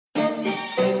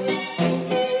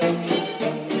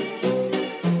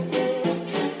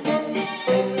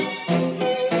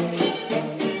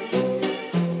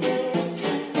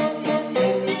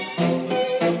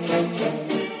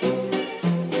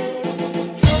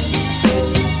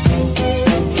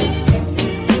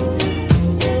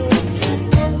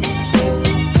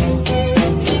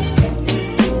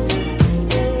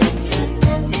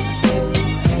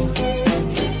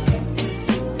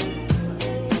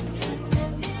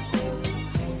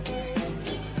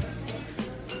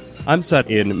I'm sat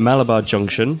in Malabar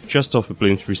Junction, just off of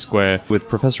Bloomsbury Square, with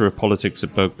Professor of Politics at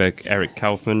Birkbeck, Eric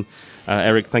Kaufmann.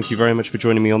 Eric, thank you very much for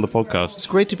joining me on the podcast. It's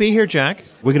great to be here, Jack.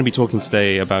 We're going to be talking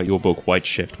today about your book, White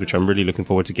Shift, which I'm really looking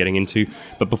forward to getting into.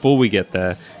 But before we get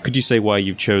there, could you say why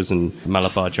you've chosen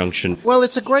Malabar Junction? Well,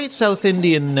 it's a great South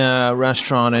Indian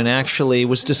restaurant, and actually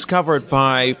was discovered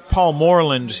by Paul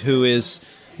Morland, who is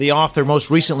the author most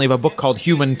recently of a book called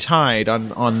Human Tide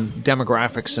on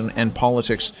demographics and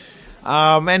politics.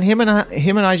 And him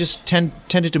and I just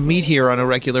tended to meet here on a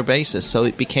regular basis, so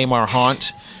it became our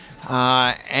haunt.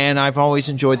 And I've always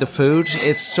enjoyed the food.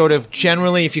 It's sort of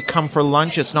generally, if you come for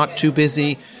lunch, it's not too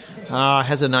busy,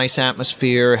 has a nice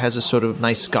atmosphere, has a sort of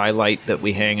nice skylight that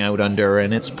we hang out under,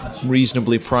 and it's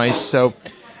reasonably priced. So,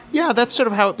 yeah, that's sort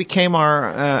of how it became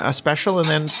our special. And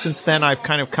then since then, I've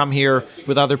kind of come here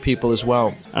with other people as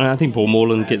well. And I think Paul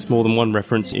Morland gets more than one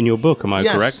reference in your book. Am I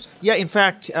correct? Yeah, in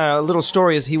fact, a little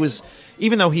story is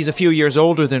even though he's a few years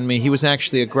older than me, he was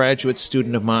actually a graduate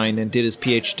student of mine and did his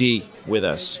PhD with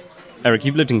us. Eric,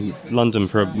 you've lived in London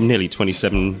for nearly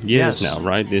 27 years now,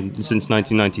 right? Since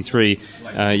 1993.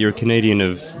 You're a Canadian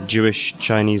of Jewish,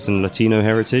 Chinese, and Latino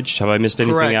heritage. Have I missed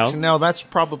anything out? No, that's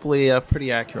probably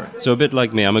pretty accurate. So a bit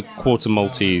like me, I'm a quarter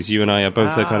Maltese. You and I are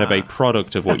both a kind of a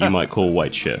product of what you might call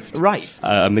white shift. Right.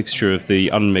 A mixture of the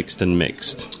unmixed and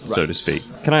mixed, so to speak.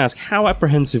 Can I ask, how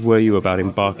apprehensive were you about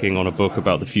embarking on a book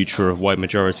about the future of white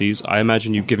majorities? I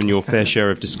imagine you've given your fair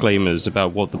share of disclaimers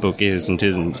about what the book is and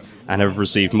isn't, and have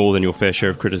received more than your fair share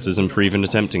of criticism for even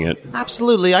attempting it.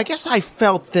 Absolutely. I guess I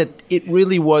felt that it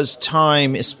really was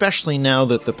time, especially now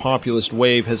that the populist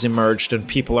wave has emerged and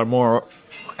people are more,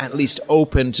 at least,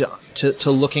 open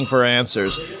to looking for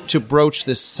answers, to broach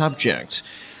this subject.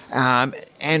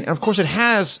 And, of course,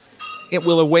 it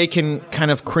will awaken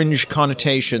kind of cringe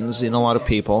connotations in a lot of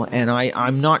people, and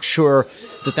I'm not sure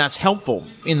that that's helpful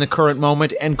in the current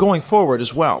moment and going forward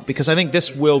as well, because I think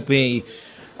this will be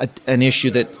an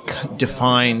issue that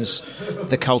defines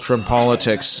the culture and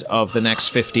politics of the next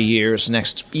 50 years,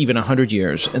 next even 100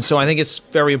 years. And so I think it's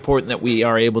very important that we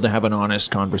are able to have an honest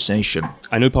conversation.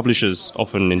 I know publishers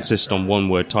often insist on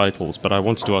one-word titles, but I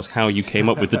wanted to ask how you came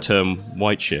up with the term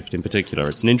white shift in particular.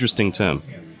 It's an interesting term.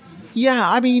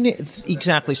 Yeah, I mean,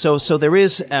 exactly. So there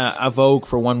is a vogue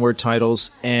for one-word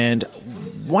titles, and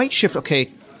white shift,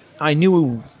 okay, I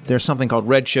knew there's something called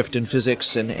redshift in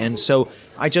physics, and so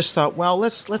I just thought, well,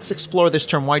 let's explore this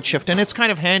term white shift, and it's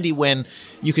kind of handy when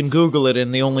you can Google it,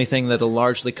 and the only thing that'll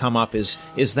largely come up is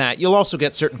that. You'll also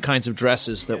get certain kinds of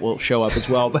dresses that will show up as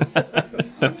well.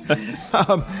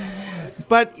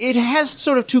 But it has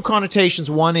sort of two connotations.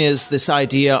 One is this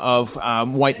idea of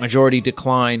white majority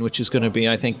decline, which is going to be,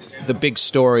 I think, the big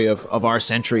story of our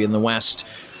century in the West.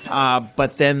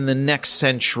 But then the next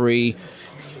century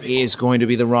is going to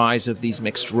be the rise of these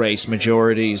mixed race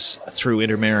majorities through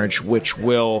intermarriage, which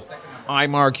will,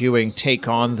 I'm arguing, take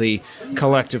on the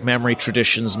collective memory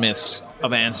traditions, myths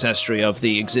of ancestry of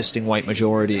the existing white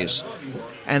majorities.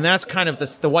 And that's kind of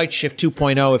the white shift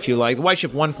 2.0, if you like. The white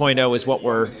shift 1.0 is what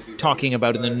we're talking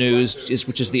about in the news,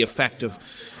 which is the effect of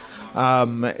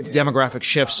demographic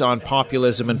shifts on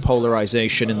populism and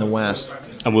polarization in the West.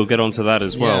 And we'll get onto that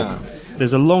as well. Yeah.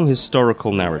 There's a long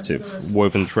historical narrative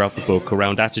woven throughout the book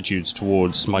around attitudes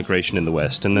towards migration in the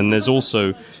West. And then there's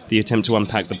also the attempt to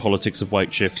unpack the politics of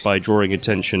white shift by drawing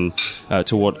attention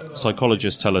to what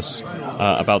psychologists tell us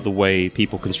about the way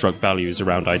people construct values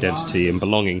around identity and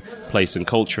belonging, place and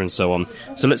culture and so on.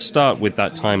 So let's start with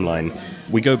that timeline.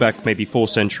 We go back maybe 4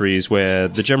 centuries where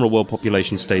the general world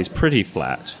population stays pretty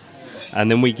flat. And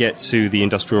then we get to the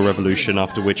Industrial Revolution,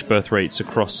 after which birth rates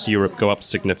across Europe go up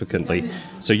significantly.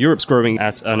 So Europe's growing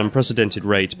at an unprecedented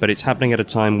rate, but it's happening at a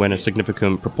time when a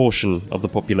significant proportion of the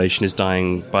population is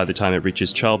dying by the time it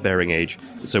reaches childbearing age.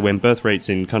 So when birth rates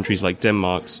in countries like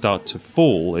Denmark start to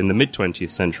fall in the mid-20th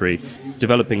century,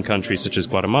 developing countries such as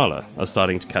Guatemala are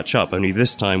starting to catch up, only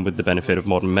this time with the benefit of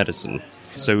modern medicine.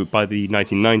 So by the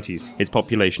 1990s, its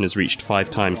population has reached 5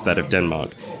 times that of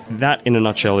Denmark. That, in a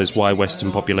nutshell, is why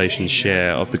Western population's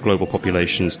share of the global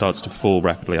population starts to fall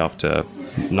rapidly after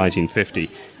 1950.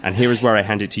 And here is where I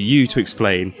hand it to you to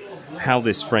explain how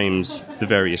this frames the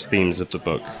various themes of the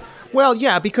book. Well,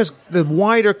 yeah, because the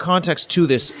wider context to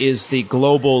this is the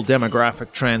global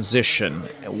demographic transition,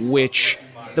 which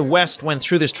the West went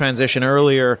through this transition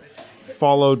earlier,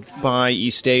 followed by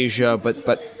East Asia,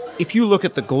 but if you look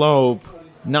at the globe,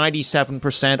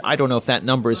 97%, I don't know if that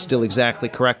number is still exactly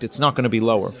correct, it's not going to be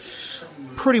lower.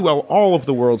 Pretty well all of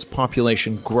the world's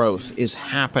population growth is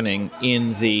happening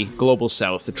in the global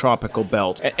south, the tropical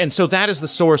belt. And so that is the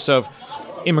source of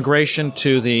immigration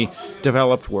to the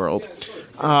developed world,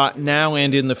 now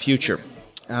and in the future.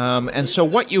 And so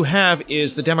what you have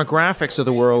is the demographics of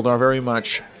the world are very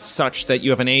much such that you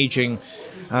have an aging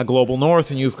global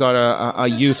north and you've got a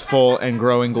youthful and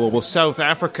growing global south.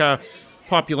 Africa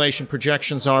population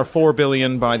projections are 4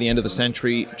 billion by the end of the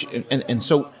century. And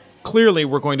so clearly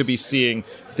we're going to be seeing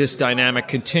this dynamic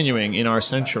continuing in our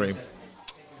century.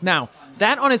 Now,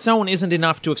 that on its own isn't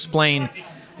enough to explain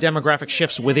demographic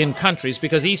shifts within countries,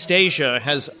 because East Asia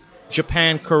has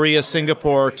Japan, Korea,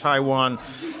 Singapore, Taiwan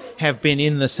have been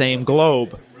in the same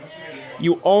globe.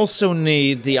 You also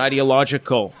need the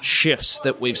ideological shifts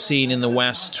that we've seen in the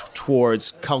West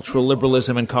towards cultural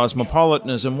liberalism and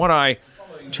cosmopolitanism. What I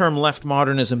term left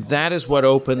modernism, that is what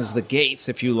opens the gates,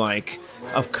 if you like,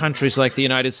 of countries like the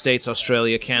United States,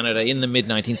 Australia, Canada in the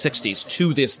mid-1960s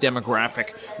to this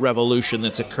demographic revolution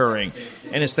that's occurring.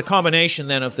 And it's the combination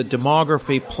then of the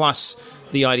demography plus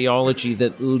the ideology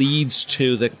that leads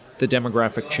to the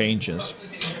demographic changes.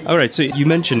 All right, so you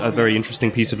mentioned a very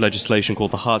interesting piece of legislation called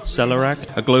the Hart-Celler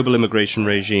Act, a global immigration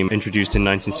regime introduced in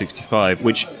 1965,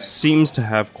 which seems to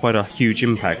have quite a huge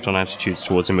impact on attitudes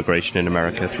towards immigration in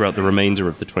America throughout the remainder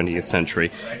of the 20th century.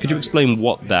 Could you explain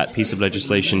what that piece of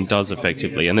legislation does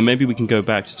effectively? And then maybe we can go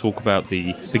back to talk about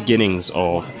the beginnings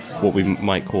of what we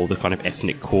might call the kind of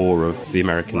ethnic core of the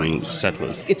American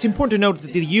settlers. It's important to note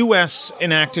that the U.S.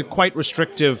 enacted quite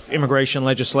restrictive immigration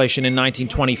legislation in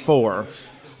 1924,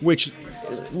 which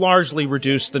largely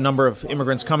reduced the number of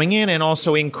immigrants coming in and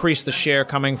also increased the share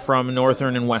coming from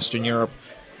Northern and Western Europe.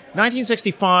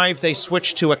 1965, they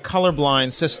switched to a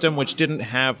colorblind system which didn't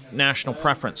have national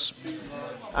preference.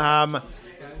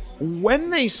 When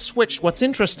they switched, what's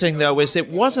interesting, though, is it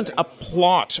wasn't a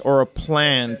plot or a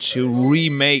plan to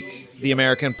remake the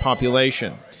American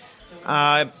population.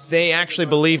 They actually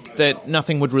believed that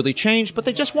nothing would really change, but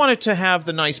they just wanted to have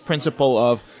the nice principle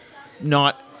of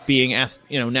not being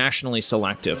nationally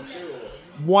selective.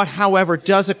 What, however,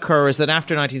 does occur is that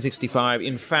after 1965,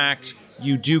 in fact,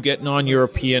 you do get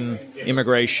non-European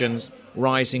immigrations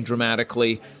rising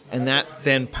dramatically, and that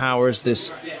then powers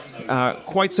this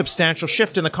quite substantial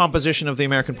shift in the composition of the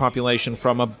American population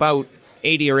from about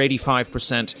 80 or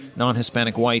 85%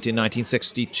 non-Hispanic white in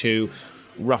 1960 to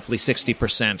roughly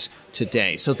 60%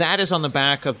 today. So that is on the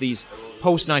back of these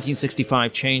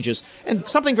post-1965 changes. And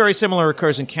something very similar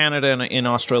occurs in Canada and in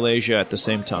Australasia at the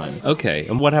same time. Okay,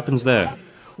 and what happens there?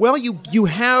 Well, you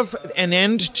have an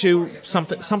end to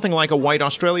something like a white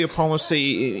Australia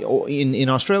policy. In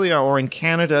Australia or in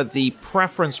Canada, the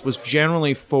preference was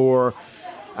generally for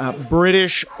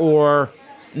British or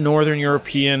Northern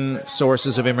European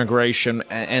sources of immigration,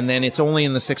 and then it's only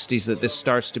in the 60s that this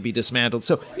starts to be dismantled.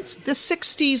 So it's the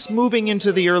 60s moving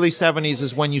into the early 70s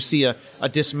is when you see a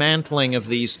dismantling of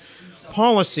these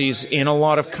policies in a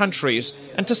lot of countries.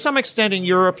 And to some extent in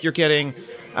Europe, you're getting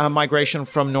migration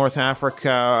from North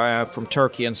Africa, from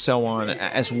Turkey, and so on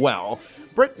as well.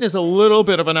 Britain is a little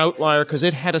bit of an outlier because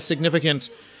it had a significant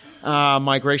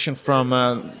migration from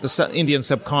the Indian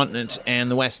subcontinent and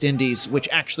the West Indies, which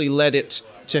actually led it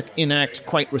to enact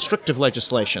quite restrictive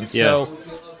legislation. Yes. So,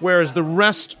 whereas the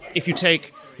rest, if you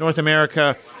take North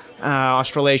America,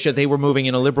 Australasia, they were moving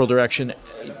in a liberal direction.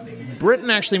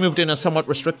 Britain actually moved in a somewhat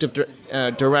restrictive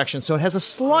direction, so it has a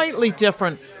slightly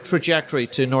different trajectory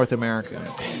to North America.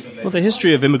 Well, the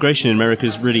history of immigration in America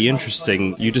is really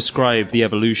interesting. You describe the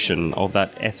evolution of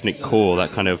that ethnic core,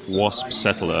 that kind of WASP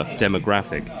settler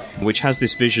demographic, which has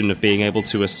this vision of being able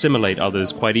to assimilate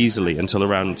others quite easily until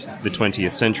around the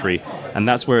 20th century. And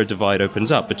that's where a divide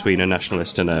opens up between a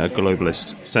nationalist and a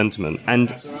globalist sentiment. And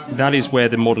that is where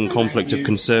the modern conflict of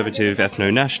conservative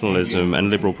ethno-nationalism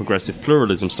and liberal progressive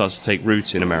pluralism starts to take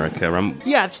root in America.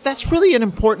 Yeah, that's really an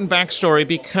important backstory,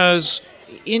 because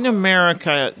in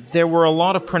America, there were a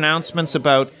lot of pronouncements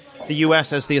about the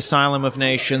U.S. as the asylum of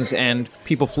nations and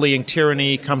people fleeing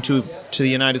tyranny come to the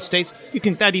United States.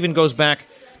 That even goes back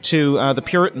to the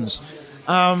Puritans.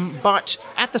 But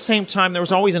at the same time, there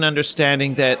was always an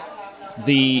understanding that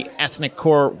the ethnic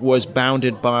core was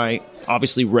bounded by,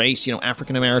 obviously, race.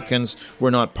 African Americans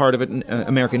were not part of it.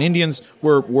 American Indians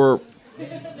were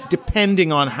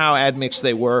depending on how admixed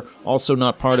they were, also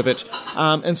not part of it.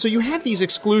 And so you had these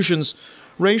exclusions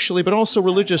racially, but also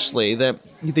religiously. That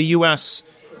the U.S.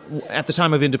 at the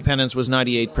time of independence was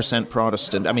 98%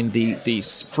 Protestant. I mean, the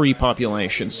free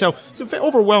population. So it's an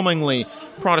overwhelmingly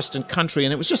Protestant country,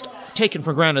 and it was just taken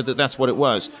for granted that that's what it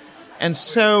was. And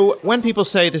so when people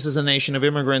say this is a nation of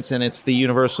immigrants and it's the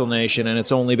universal nation and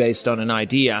it's only based on an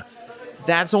idea,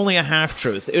 that's only a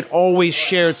half-truth. It always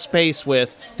shared space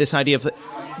with this idea of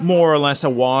more or less a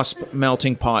WASP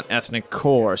melting pot ethnic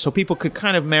core. So people could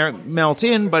kind of melt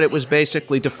in, but it was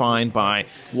basically defined by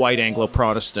white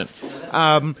Anglo-Protestant.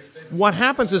 what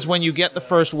happens is when you get the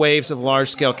first waves of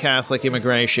large-scale Catholic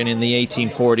immigration in the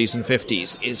 1840s and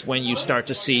 50s is when you start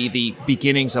to see the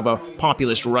beginnings of a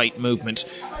populist right movement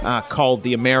called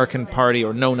the American Party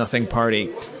or Know Nothing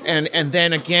Party. And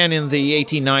then again in the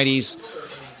 1890s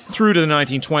through to the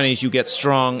 1920s, you get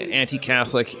strong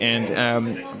anti-Catholic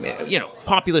and,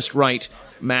 populist right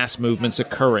mass movements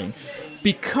occurring.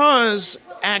 Because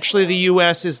actually the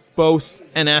U.S. is both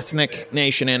an ethnic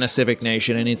nation and a civic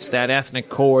nation, and it's that ethnic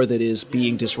core that is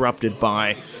being disrupted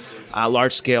by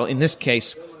large-scale, in this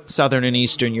case, Southern and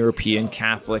Eastern European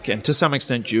Catholic, and to some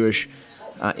extent Jewish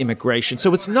immigration.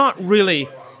 So it's not really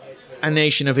a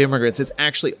nation of immigrants. It's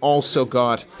actually also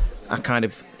got a kind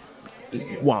of,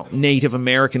 Native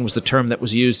American was the term that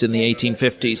was used in the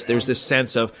 1850s. There's this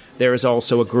sense of there is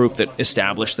also a group that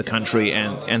established the country,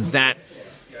 and that,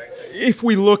 if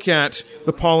we look at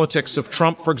the politics of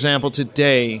Trump, for example,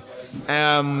 today,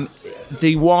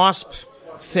 the WASP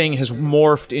thing has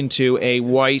morphed into a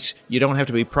white, you don't have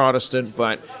to be Protestant,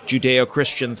 but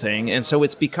Judeo-Christian thing, and so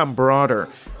it's become broader,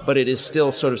 but it is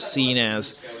still sort of seen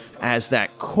as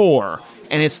that core.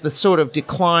 And it's the sort of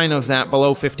decline of that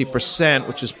below 50%,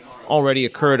 which has already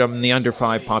occurred in the under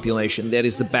 5 population, that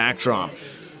is the backdrop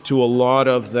to a lot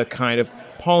of the kind of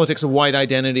politics of white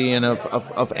identity and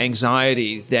of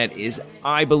anxiety that is,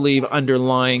 I believe,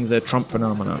 underlying the Trump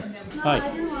phenomenon. Hi.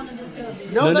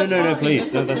 No,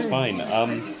 please. No, that's fine.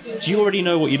 Do you already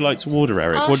know what you'd like to order,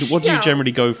 Eric? What do you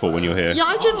generally go for when you're here? Yeah,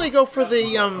 I generally go for the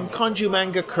Konju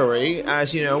manga curry,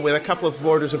 as you know, with a couple of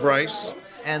orders of rice.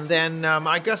 And then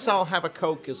I guess I'll have a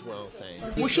Coke as well,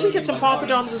 thanks. Well, should we get some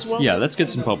poppadoms as well? Yeah, let's get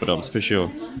some poppadoms for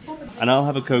sure. And I'll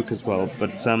have a Coke as well,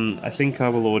 but I think I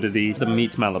will order the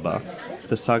meat Malabar,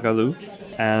 the sagalu,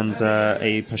 and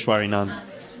a peshwari naan.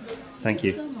 Thank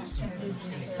you.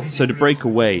 So to break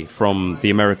away from the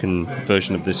American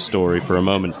version of this story for a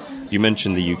moment, you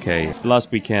mentioned the UK.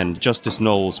 Last weekend, Justice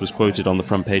Knowles was quoted on the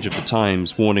front page of the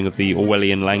Times, warning of the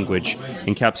Orwellian language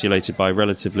encapsulated by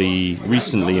relatively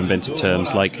recently invented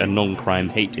terms like a non-crime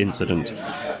hate incident,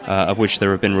 of which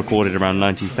there have been recorded around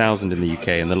 90,000 in the UK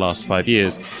in the last 5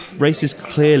 years. Race is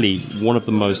clearly one of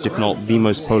the most, if not the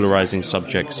most polarizing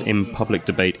subjects in public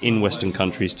debate in Western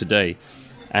countries today.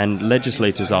 And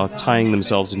legislators are tying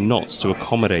themselves in knots to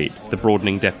accommodate the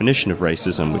broadening definition of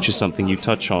racism, which is something you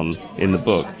touch on in the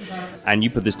book. And you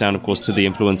put this down, of course, to the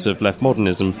influence of left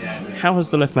modernism. How has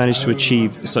the left managed to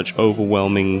achieve such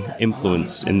overwhelming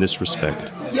influence in this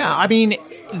respect? Yeah, I mean,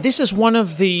 this is one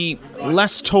of the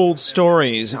less told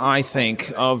stories, I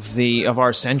think, of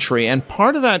our century. And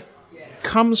part of that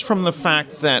comes from the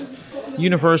fact that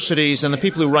universities and the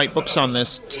people who write books on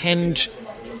this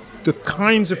the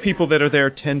kinds of people that are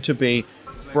there tend to be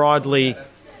broadly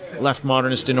left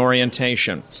modernist in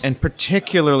orientation, and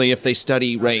particularly if they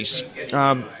study race.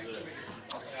 And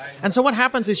so what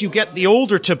happens is you get the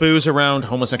older taboos around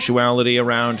homosexuality,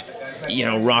 around,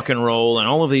 rock and roll, and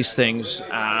all of these things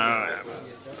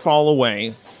fall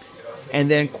away.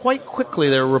 And then quite quickly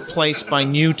they're replaced by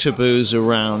new taboos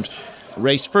around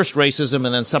race. First racism,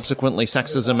 and then subsequently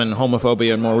sexism and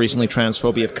homophobia, and more recently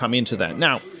transphobia have come into that.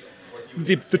 Now,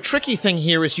 the tricky thing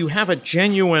here is you have a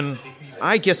genuine,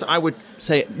 I guess I would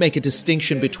say, make a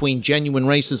distinction between genuine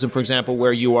racism, for example,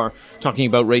 where you are talking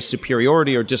about race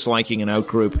superiority or disliking an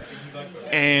outgroup,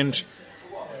 and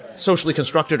socially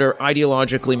constructed or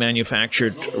ideologically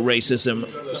manufactured racism.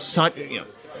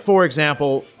 For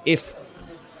example, if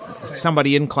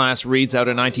somebody in class reads out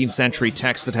a 19th century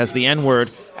text that has the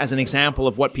N-word as an example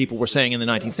of what people were saying in the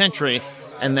 19th century,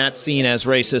 and that's seen as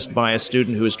racist by a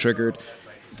student who is triggered,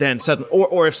 then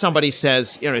or if somebody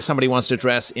says, if somebody wants to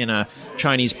dress in a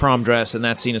Chinese prom dress, and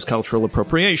that's seen as cultural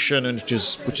appropriation, and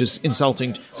which is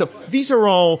insulting. So these are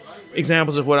all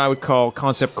examples of what I would call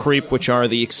concept creep, which are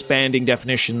the expanding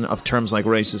definition of terms like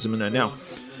racism. And now,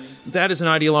 that is an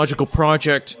ideological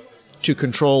project to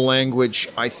control language,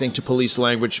 I think, to police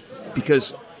language,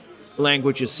 because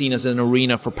language is seen as an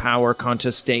arena for power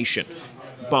contestation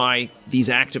by these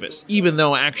activists, even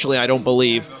though actually I don't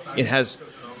believe it has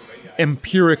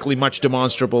empirically much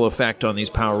demonstrable effect on these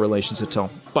power relations at all.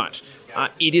 But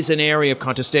it is an area of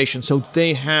contestation, so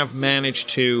they have managed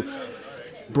to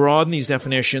broaden these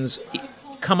definitions,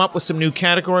 come up with some new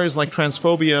categories like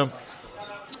transphobia,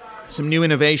 some new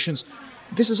innovations.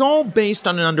 This is all based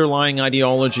on an underlying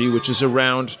ideology, which is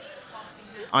around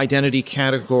identity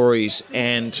categories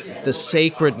and the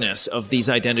sacredness of these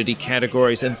identity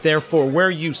categories, and therefore where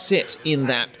you sit in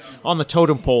that, on the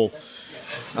totem pole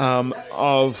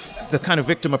of the kind of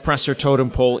victim-oppressor totem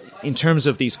pole in terms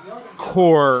of these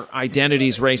core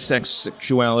identities, race, sex,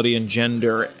 sexuality, and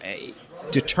gender,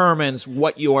 determines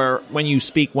what you are when you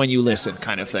speak, when you listen,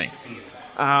 kind of thing.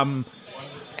 And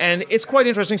it's quite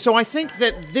interesting. So I think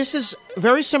that this is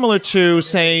very similar to,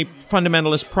 say,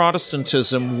 fundamentalist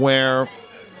Protestantism, where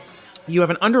you have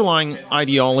an underlying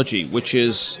ideology, which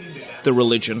is the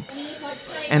religion,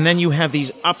 and then you have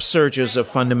these upsurges of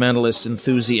fundamentalist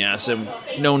enthusiasm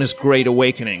known as Great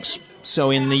Awakenings. So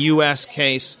in the U.S.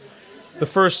 case, the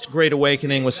first Great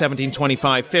Awakening was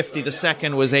 1725-50, the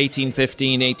second was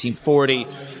 1815-1840.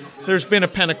 There's been a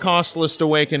Pentecostalist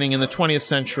awakening in the 20th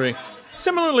century.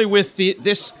 Similarly with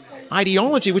this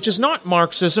ideology, which is not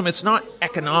Marxism, it's not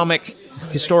economic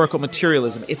historical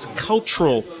materialism, it's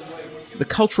cultural, the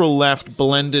cultural left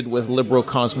blended with liberal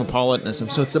cosmopolitanism.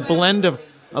 So it's a blend of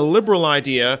a liberal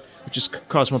idea, which is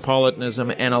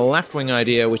cosmopolitanism, and a left-wing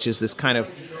idea, which is this kind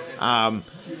of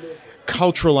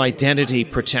cultural identity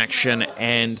protection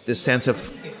and the sense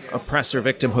of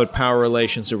oppressor-victimhood power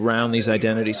relations around these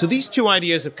identities. So these two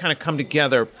ideas have kind of come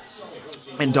together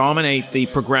and dominate the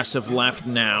progressive left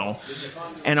now,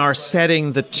 and are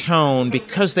setting the tone,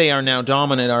 because they are now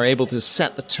dominant, are able to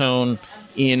set the tone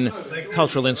in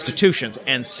cultural institutions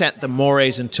and set the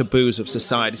mores and taboos of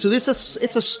society. So it's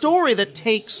a story that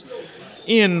takes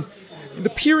in the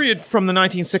period from the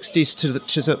 1960s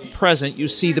to the present. You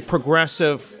see the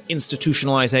progressive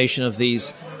institutionalization of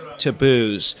these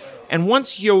taboos. And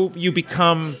once you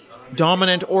become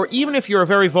dominant, or even if you're a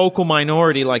very vocal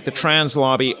minority like the trans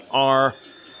lobby are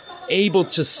able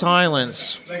to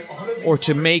silence or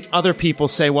to make other people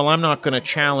say, well, I'm not going to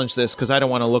challenge this because I don't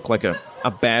want to look like a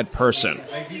bad person.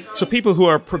 So people who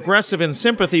are progressive in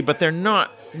sympathy, but they're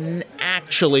not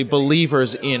actually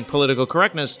believers in political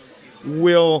correctness,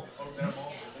 will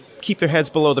keep their heads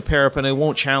below the parapet and they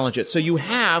won't challenge it. So you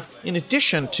have, in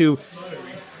addition to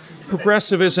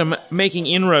progressivism making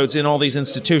inroads in all these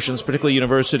institutions, particularly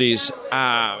universities,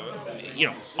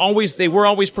 they were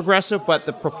always progressive, but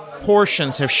the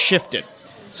proportions have shifted.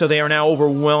 So they are now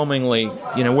overwhelmingly,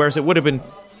 whereas it would have been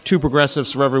two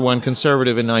progressives for every one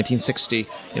conservative in 1960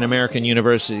 in American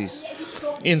universities.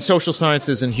 In social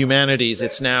sciences and humanities,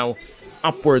 it's now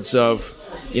upwards of,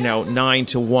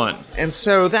 9-1. And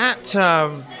so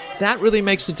that really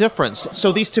makes a difference.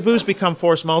 So these taboos become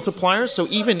force multipliers. So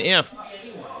even if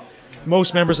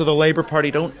most members of the Labour Party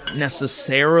don't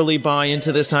necessarily buy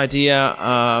into this idea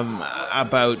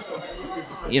about,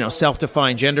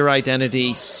 self-defined gender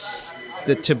identity,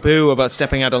 the taboo about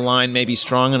stepping out of line may be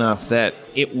strong enough that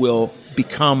it will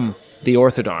become the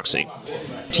orthodoxy.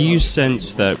 Do you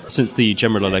sense that since the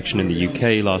general election in the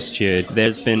UK last year,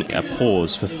 there's been a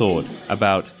pause for thought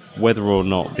about whether or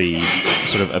not the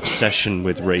sort of obsession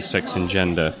with race, sex and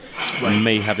gender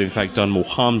may have in fact done more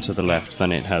harm to the left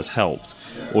than it has helped?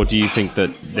 Or do you think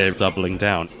that they're doubling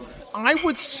down? I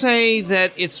would say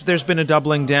that there's been a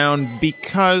doubling down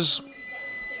because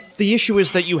the issue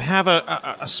is that you have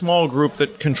a small group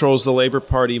that controls the Labour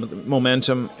Party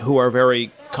momentum who are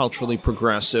very culturally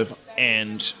progressive.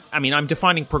 And, I'm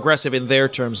defining progressive in their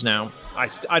terms now.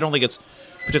 I don't think it's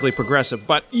particularly progressive.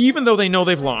 But even though they know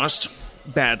they've lost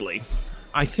badly,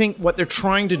 I think what they're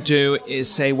trying to do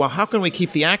is say, well, how can we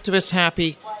keep the activists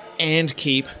happy and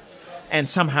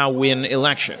somehow win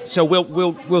election? So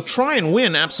we'll try and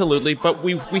win, absolutely, but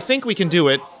we think we can do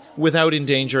it without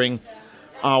endangering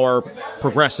our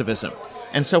progressivism.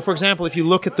 And so, for example, if you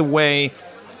look at the way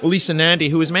Lisa Nandy,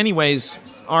 who in many ways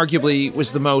arguably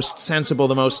was the most sensible,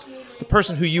 the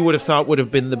person who you would have thought would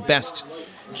have been the best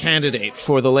candidate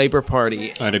for the Labour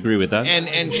Party. I'd agree with that.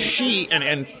 And she's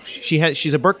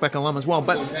a Birkbeck alum as well,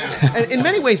 but in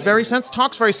many ways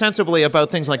talks very sensibly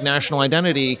about things like national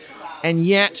identity, and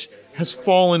yet has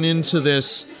fallen into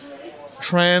this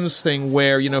trans thing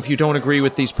where, if you don't agree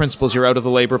with these principles, you're out of the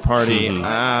Labour Party,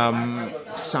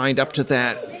 signed up to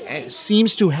that. It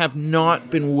seems to have not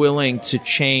been willing to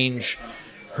change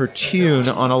her tune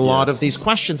on a lot of these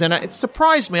questions. And it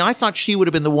surprised me. I thought she would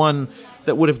have been the one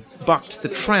that would have bucked the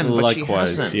trend, but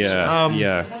Likewise, she hasn't.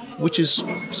 yeah. Which is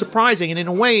surprising, and in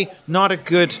a way, not a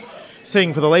good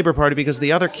thing for the Labour Party, because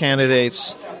the other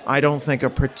candidates, I don't think, are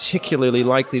particularly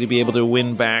likely to be able to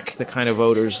win back the kind of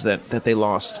voters that they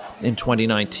lost in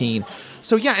 2019.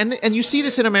 So, yeah, and you see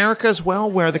this in America as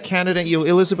well, where the candidate,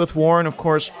 Elizabeth Warren, of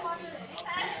course,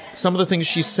 some of the things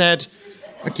she said,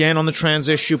 again, on the trans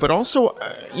issue, but also,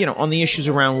 on the issues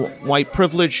around white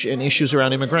privilege and issues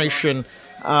around immigration.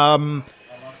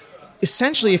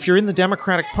 Essentially, if you're in the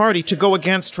Democratic Party, to go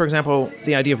against, for example,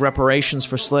 the idea of reparations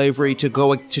for slavery, to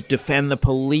defend the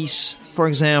police, for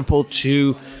example,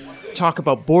 to talk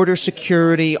about border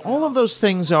security, all of those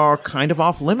things are kind of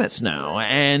off limits now.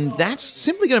 And that's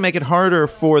simply going to make it harder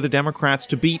for the Democrats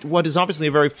to beat what is obviously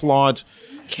a very flawed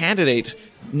candidate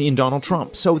in Donald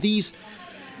Trump. So these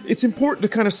it's important to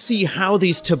kind of see how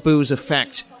these taboos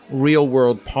affect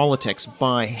real-world politics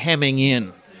by hemming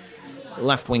in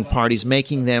left-wing parties,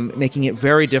 making it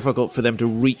very difficult for them to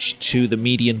reach to the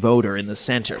median voter in the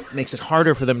center. It makes it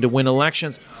harder for them to win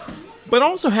elections, but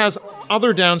also has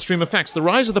other downstream effects. The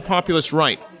rise of the populist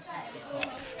right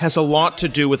has a lot to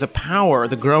do with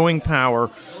the growing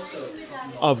power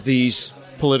of these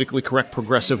politically correct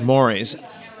progressive mores.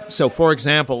 So, for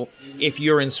example, if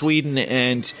you're in Sweden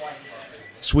and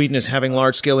Sweden is having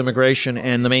large-scale immigration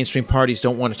and the mainstream parties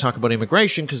don't want to talk about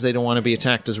immigration because they don't want to be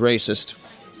attacked as racist,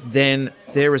 then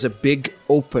there is a big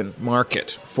open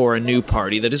market for a new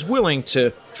party that is willing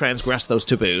to transgress those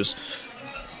taboos.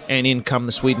 And in come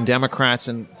the Sweden Democrats,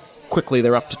 and quickly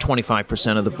they're up to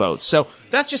 25% of the votes. So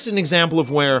that's just an example of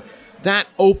where that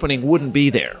opening wouldn't be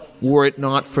there were it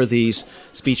not for these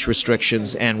speech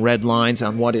restrictions and red lines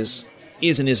on what is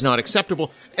and is not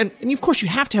acceptable. And of course you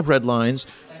have to have red lines.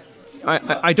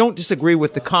 I don't disagree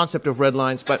with the concept of red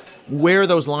lines, but where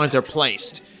those lines are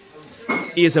placed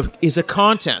is a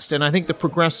contest. And I think the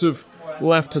progressive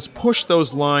left has pushed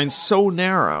those lines so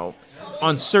narrow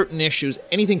on certain issues,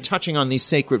 anything touching on these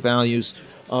sacred values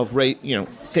of race,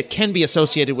 that can be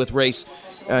associated with race,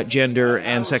 gender,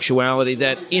 and sexuality,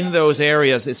 that in those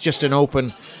areas it's just an open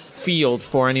field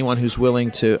for anyone who's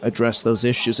willing to address those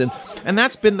issues. And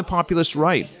that's been the populist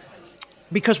right.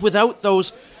 Because without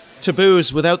those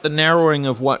taboos, without the narrowing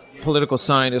of what political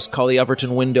scientists call the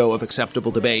Overton window of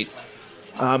acceptable debate,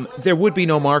 there would be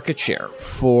no market share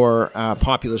for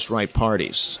populist right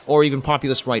parties or even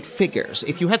populist right figures.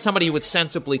 If you had somebody who would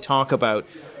sensibly talk about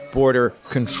border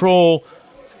control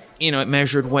in a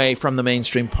measured way from the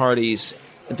mainstream parties,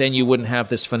 then you wouldn't have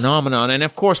this phenomenon. And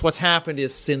of course, what's happened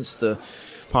is since the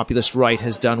populist right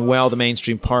has done well, the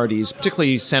mainstream parties,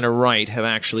 particularly center-right, have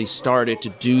actually started to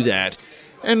do that.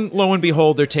 And lo and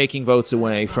behold, they're taking votes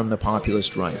away from the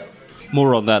populist right.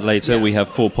 More on that later. We have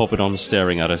 4 poppadoms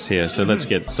staring at us here, so let's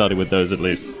get started with those at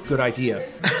least. Good idea.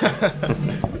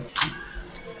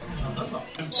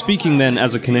 Speaking then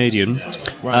as a Canadian,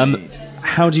 Right.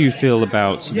 how do you feel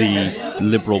about the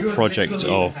Liberal project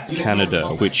of Canada,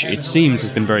 which it seems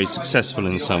has been very successful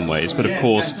in some ways, but of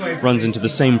course runs into the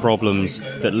same problems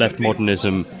that left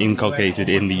modernism inculcated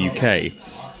in the UK?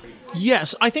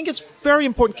 Yes, I think it's very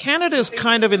important. Canada is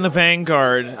kind of in the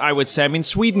vanguard, I would say. I mean,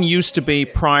 Sweden used to be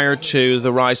prior to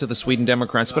the rise of the Sweden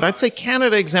Democrats, but I'd say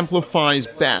Canada exemplifies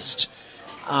best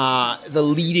the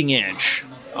leading edge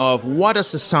of what a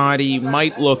society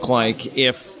might look like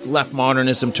if left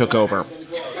modernism took over.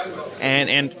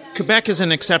 And Quebec is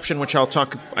an exception, which I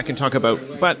can talk about,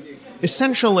 but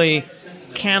essentially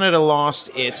Canada lost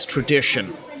its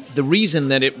tradition. The reason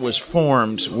that it was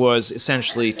formed was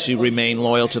essentially to remain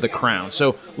loyal to the crown.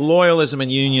 So loyalism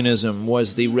and unionism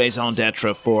was the raison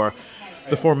d'etre for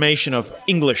the formation of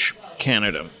English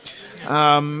Canada.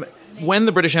 When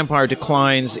the British Empire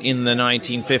declines in the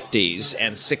 1950s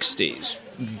and 60s,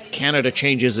 Canada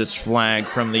changes its flag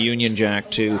from the Union Jack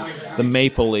to the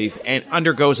maple leaf and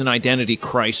undergoes an identity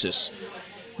crisis.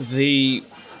 The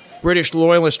British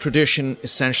loyalist tradition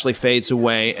essentially fades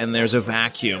away, and there's a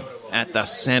vacuum at the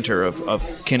center of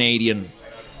Canadian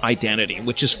identity,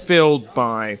 which is filled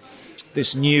by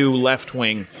this new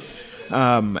left-wing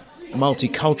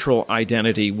multicultural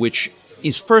identity, which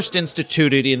is first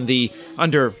instituted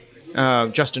under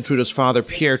Justin Trudeau's father,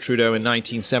 Pierre Trudeau, in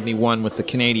 1971 with the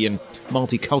Canadian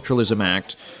Multiculturalism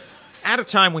Act, at a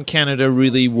time when Canada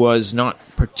really was not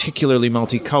particularly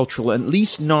multicultural, at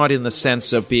least not in the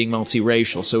sense of being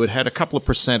multiracial. So it had a couple of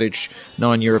percentage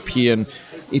non-European.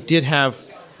 It did have,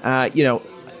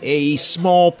 a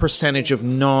small percentage of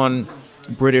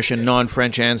non-British and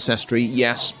non-French ancestry,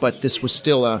 yes, but this was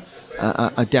still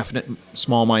a definite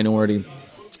small minority.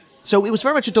 So it was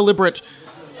very much a deliberate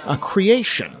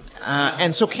creation.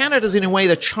 And so Canada's in a way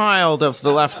the child of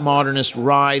the left modernist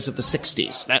rise of the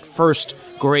 60s, that first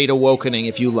great awakening,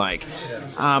 if you like.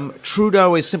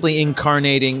 Trudeau is simply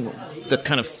incarnating the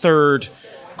kind of third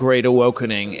great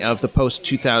awakening of the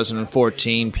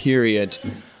post-2014 period.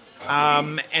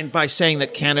 And by saying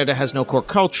that Canada has no core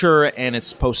culture and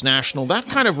it's post-national, that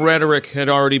kind of rhetoric had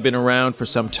already been around for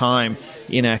some time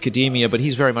in academia, but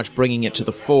he's very much bringing it to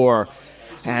the fore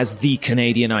as the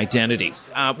Canadian identity.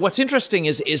 What's interesting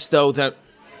is though, that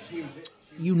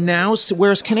you now,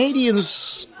 whereas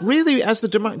Canadians, really, as the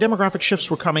demographic shifts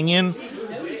were coming in,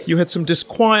 you had some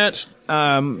disquiet,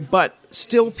 but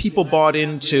still people bought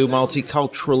into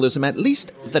multiculturalism, at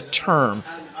least the term.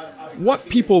 What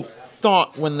people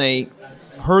thought when they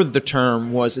heard the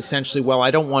term was essentially, well,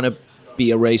 I don't want to be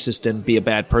a racist and be a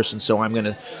bad person, so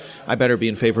I better be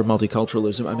in favor of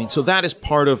multiculturalism. I mean, so that is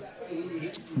part of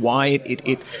why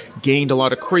it gained a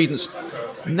lot of credence.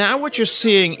 Now what you're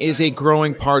seeing is a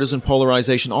growing partisan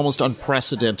polarization, almost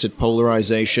unprecedented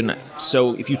polarization.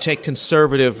 So if you take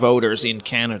conservative voters in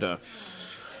Canada,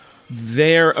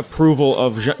 their approval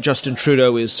of Justin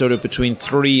Trudeau is sort of between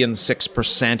 3 and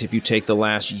 6% if you take the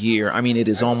last year. I mean, it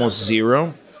is almost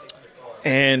zero.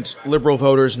 And Liberal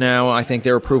voters now, I think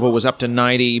their approval was up to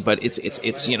 90, but it's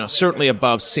certainly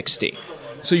above 60.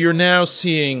 So you're now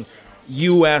seeing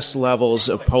U.S. levels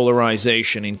of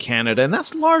polarization in Canada, and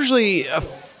that's largely a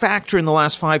factor in the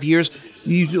last 5 years.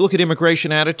 You look at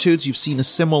immigration attitudes, you've seen a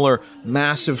similar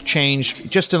massive change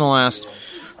just in the last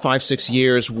 5-6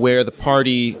 years, where the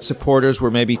party supporters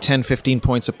were maybe 10, 15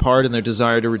 points apart in their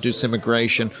desire to reduce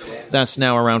immigration. That's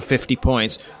now around 50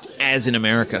 points, as in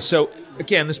America. So,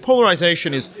 again, this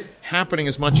polarization is happening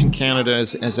as much in Canada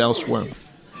as elsewhere.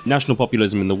 National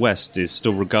populism in the West is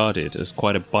still regarded as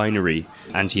quite a binary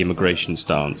anti-immigration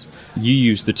stance. You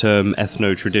use the term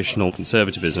ethno-traditional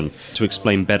conservatism to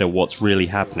explain better what's really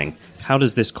happening. How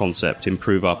does this concept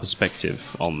improve our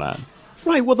perspective on that?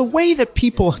 Right. Well, the way that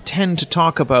people tend to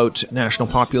talk about national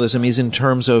populism is in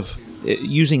terms of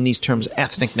using these terms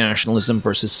ethnic nationalism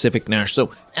versus civic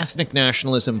nationalism. So ethnic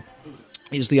nationalism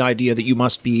is the idea that you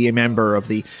must be a member of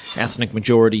the ethnic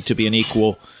majority to be an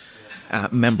equal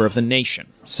member of the nation.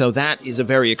 So that is a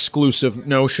very exclusive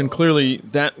notion. Clearly,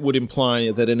 that would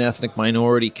imply that an ethnic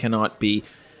minority cannot be,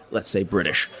 let's say,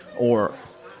 British or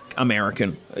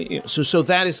American. So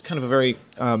that is kind of a very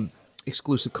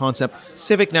exclusive concept.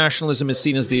 Civic nationalism is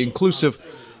seen as the inclusive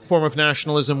form of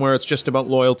nationalism, where it's just about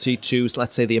loyalty to,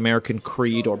 let's say, the American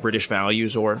creed or British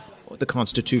values or the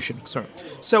Constitution. Sorry.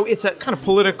 So it's a kind of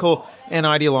political and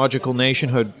ideological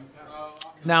nationhood.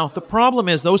 Now, the problem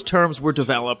is those terms were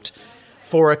developed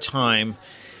for a time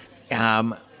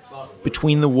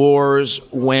between the wars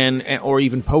or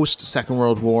even post-Second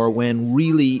World War, when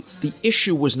really the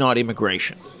issue was not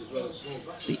immigration.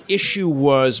 The issue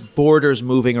was borders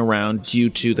moving around due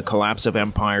to the collapse of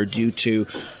empire, due to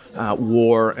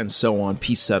war and so on,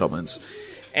 peace settlements.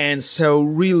 And so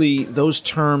really those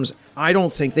terms, I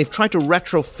don't think, they've tried to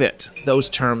retrofit those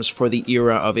terms for the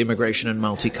era of immigration and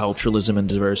multiculturalism and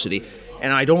diversity.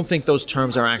 And I don't think those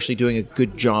terms are actually doing a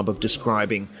good job of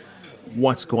describing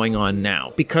what's going on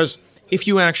now. Because if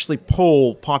you actually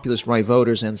poll populist right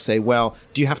voters and say, well,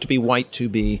 do you have to be white to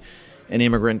be an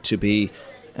immigrant, to be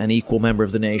an equal member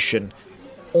of the nation,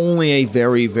 only a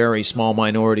very, very small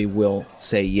minority will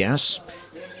say yes.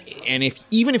 And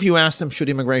even if you ask them, should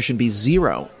immigration be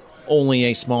zero, only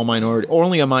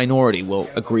a minority will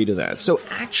agree to that. So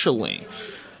actually,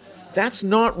 that's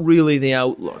not really the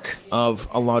outlook of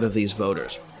a lot of these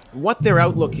voters. What their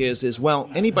outlook is, well,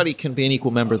 anybody can be an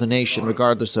equal member of the nation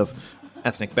regardless of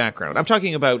ethnic background. I'm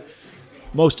talking about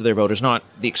most of their voters, not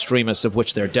the extremists, of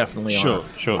which there definitely are.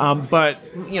 Sure. But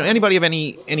anybody of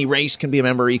any race can be a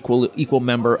member, equal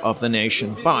member of the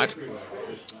nation. But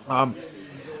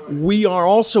we are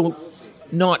also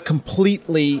not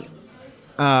completely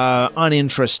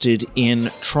uninterested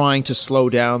in trying to slow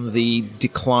down the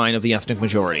decline of the ethnic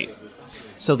majority.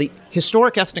 So the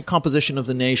historic ethnic composition of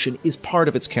the nation is part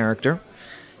of its character.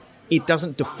 It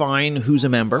doesn't define who's a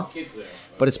member,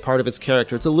 but it's part of its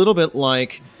character. It's a little bit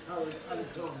like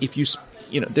if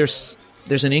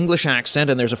there's an English accent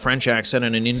and there's a French accent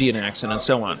and an Indian accent and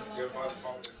so on.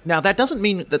 Now, that doesn't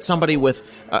mean that somebody with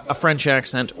a French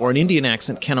accent or an Indian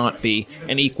accent cannot be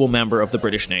an equal member of the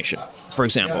British nation, for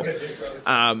example.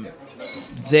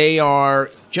 They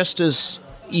are just as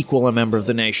equal a member of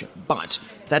the nation, but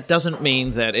that doesn't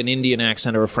mean that an Indian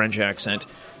accent or a French accent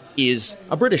is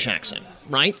a British accent,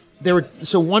 right?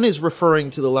 So one is referring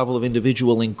to the level of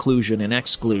individual inclusion and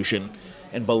exclusion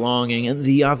and belonging, and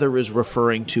the other is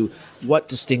referring to what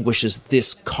distinguishes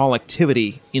this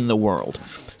collectivity in the world.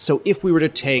 So if we were to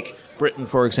take Britain,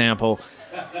 for example,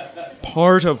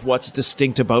 part of what's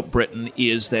distinct about Britain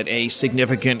is that a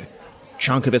significant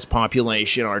chunk of its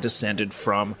population are descended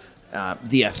from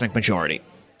the ethnic majority.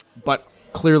 But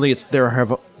clearly there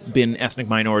have been ethnic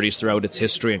minorities throughout its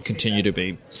history and continue to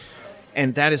be.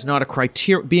 And that is not a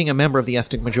criteria. Being a member of the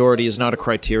ethnic majority is not a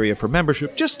criteria for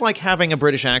membership, just like having a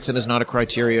British accent is not a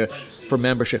criteria for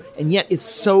membership. And yet it's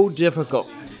so difficult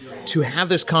to have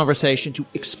this conversation, to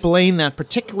explain that,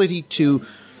 particularly to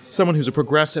someone who's a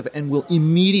progressive and will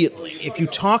immediately, if you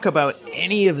talk about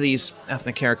any of these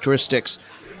ethnic characteristics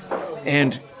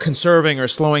and conserving or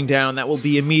slowing down, that will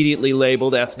be immediately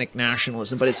labeled ethnic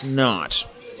nationalism, but it's not.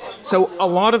 So a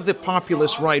lot of the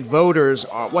populist right voters,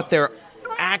 what they're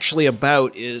actually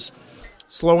about is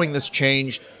slowing this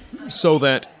change so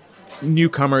that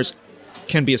newcomers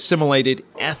can be assimilated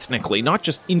ethnically, not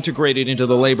just integrated into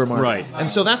the labor market. Right. And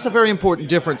so that's a very important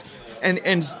difference. And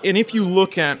if you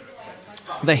look at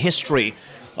the history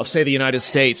of, say, the United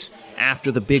States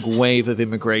after the big wave of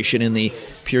immigration in the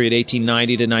period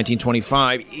 1890 to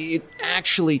 1925, it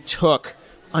actually took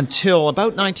until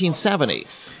about 1970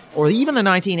 or even the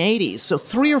 1980s, so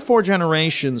 3 or 4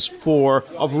 generations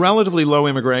of relatively low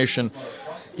immigration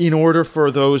in order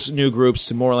for those new groups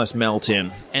to more or less melt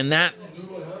in. And that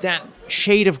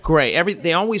shade of gray,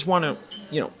 they always want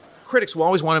to, critics will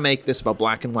always want to make this about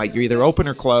black and white. You're either open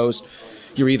or closed.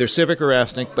 You're either civic or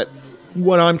ethnic. But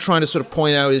what I'm trying to sort of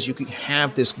point out is you could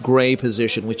have this gray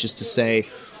position, which is to say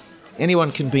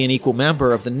anyone can be an equal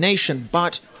member of the nation,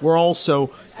 but we're also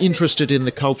interested in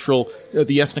the cultural,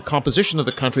 the ethnic composition of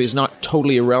the country is not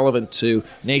totally irrelevant to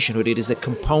nationhood. It is a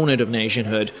component of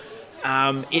nationhood.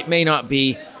 It may not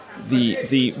be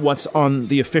the what's on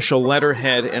the official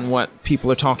letterhead and what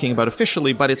people are talking about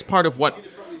officially, but it's part of what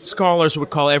scholars would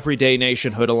call everyday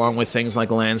nationhood, along with things like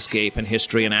landscape and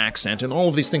history and accent and all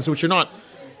of these things which are not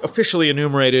officially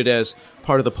enumerated as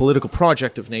part of the political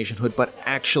project of nationhood, but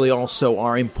actually also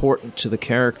are important to the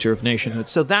character of nationhood.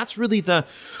 So that's really the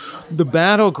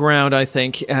battleground, I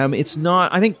think. It's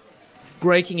not, I think,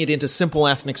 breaking it into simple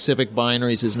ethnic civic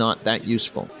binaries is not that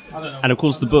useful. And of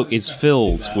course the book is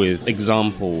filled with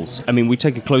examples. I mean, we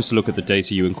take a closer look at the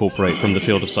data you incorporate from the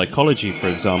field of psychology, for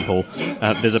example.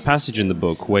 There's a passage in the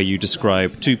book where you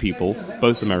describe 2 people,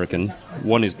 both American,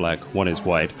 one is black, one is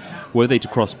white. Were they to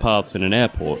cross paths in an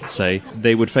airport, say,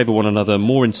 they would favor one another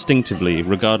more instinctively,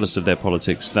 regardless of their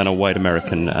politics, than a white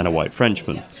American and a white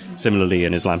Frenchman. Similarly,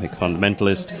 an Islamic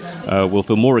fundamentalist will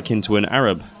feel more akin to an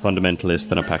Arab fundamentalist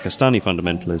than a Pakistani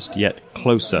fundamentalist, yet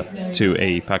closer to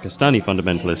a Pakistani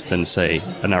fundamentalist than, say,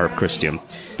 an Arab Christian.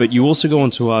 But you also go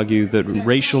on to argue that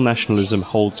racial nationalism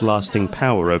holds lasting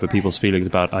power over people's feelings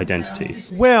about identity.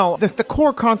 Well, the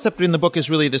core concept in the book is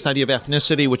really this idea of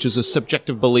ethnicity, which is a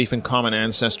subjective belief in common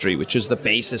ancestry, which is the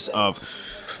basis of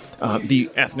the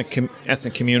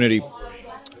ethnic community.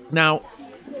 Now,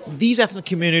 these ethnic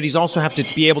communities also have to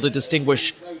be able to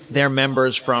distinguish their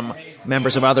members from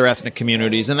members of other ethnic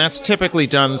communities, and that's typically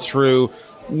done through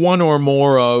one or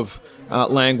more of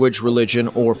language, religion,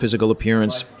 or physical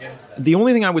appearance. The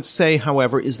only thing I would say,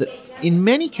 however, is that in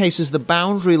many cases the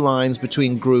boundary lines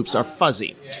between groups are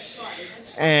fuzzy.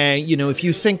 And, if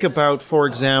you think about, for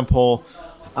example,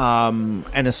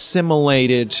 an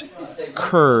assimilated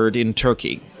Kurd in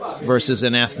Turkey versus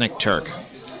an ethnic Turk,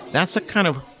 that's a kind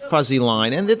of fuzzy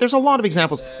line. And there's a lot of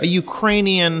examples. A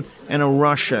Ukrainian and a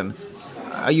Russian.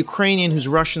 A Ukrainian who's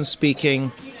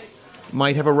Russian-speaking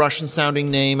might have a Russian-sounding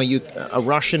name. A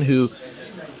Russian who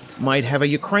might have a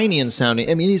Ukrainian-sounding.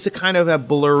 I mean, it's a kind of a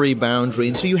blurry boundary.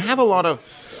 And so you have a lot of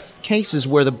cases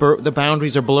where the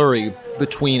boundaries are blurry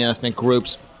between ethnic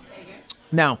groups.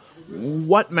 Now,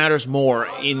 what matters more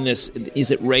in this?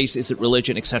 Is it race? Is it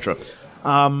religion, etc.?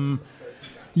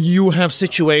 You have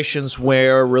situations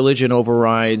where religion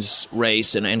overrides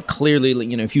race, and clearly,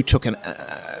 if you took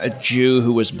a Jew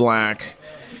who was black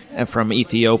from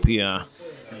Ethiopia,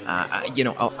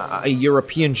 a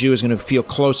European Jew is going to feel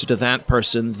closer to that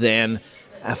person than,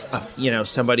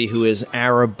 somebody who is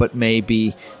Arab but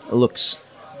maybe looks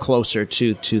closer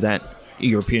to that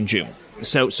European Jew.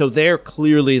 So there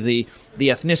clearly the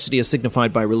ethnicity as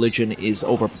signified by religion is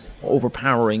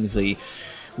overpowering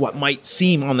what might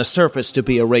seem on the surface to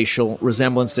be a racial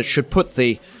resemblance that should put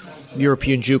the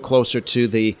European Jew closer to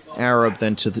the Arab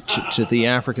than to the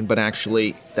African, but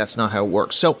actually that's not how it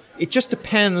works. So it just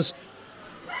depends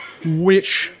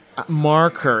which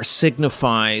marker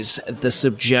signifies the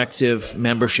subjective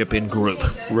membership in group.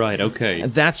 Right, okay.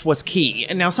 That's what's key.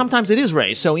 And now sometimes it is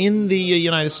race. So in the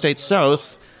United States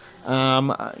South,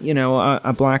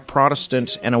 a black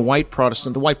Protestant and a white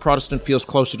Protestant, the white Protestant feels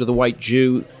closer to the white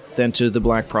Jew than to the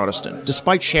black Protestant,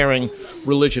 despite sharing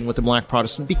religion with the black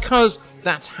Protestant, because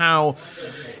that's how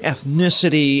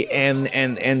ethnicity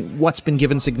and what's been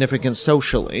given significance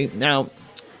socially. Now,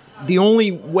 the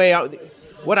only way out,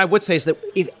 what I would say is that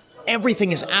if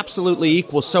everything is absolutely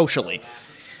equal socially,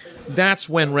 that's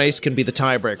when race can be the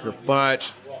tiebreaker.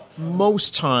 But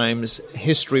most times,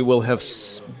 history will have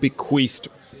bequeathed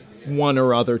one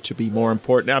or other to be more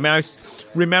important. I mean, I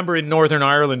remember in Northern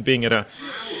Ireland being at a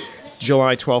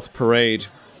July 12th parade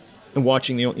and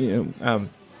watching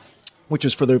which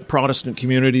is for the Protestant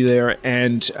community there,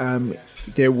 and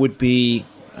there would be,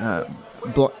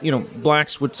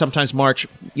 blacks would sometimes march,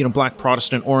 black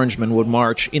Protestant Orangemen would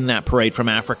march in that parade from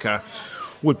Africa,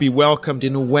 would be welcomed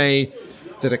in a way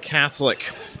that a Catholic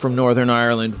from Northern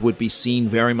Ireland would be seen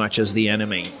very much as the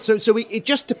enemy. So it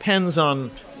just depends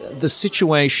on the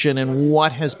situation and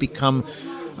what has become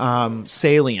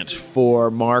salient for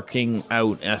marking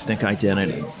out ethnic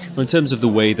identity. In terms of the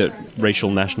way that racial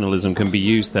nationalism can be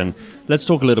used, then, let's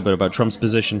talk a little bit about Trump's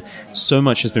position. So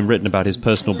much has been written about his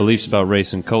personal beliefs about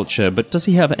race and culture, but does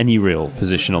he have any real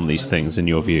position on these things, in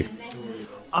your view?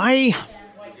 I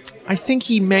think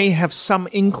he may have some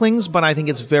inklings, but I think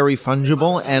it's very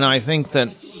fungible, and I think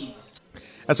that,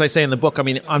 as I say in the book, I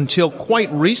mean, until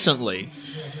quite recently,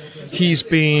 he's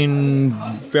been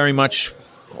very much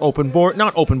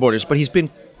not open borders, but he's been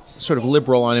sort of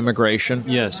liberal on immigration.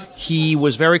 Yes. He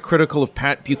was very critical of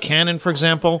Pat Buchanan, for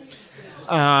example.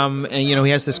 And, he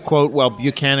has this quote, well,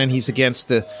 Buchanan, he's against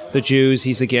the Jews,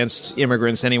 he's against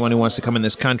immigrants, anyone who wants to come in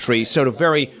this country, sort of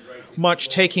very much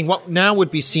taking what now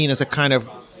would be seen as a kind of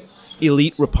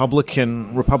elite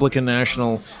Republican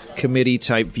National Committee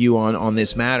type view on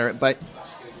this matter, but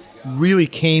really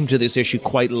came to this issue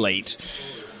quite late.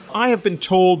 I have been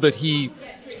told that he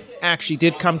actually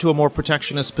did come to a more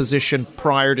protectionist position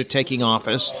prior to taking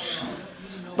office.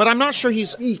 But I'm not sure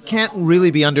he can't really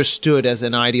be understood as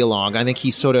an ideologue. I think he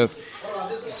sort of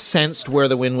sensed where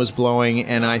the wind was blowing,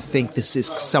 and I think this is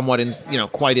somewhat,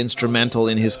 quite instrumental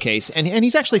in his case. And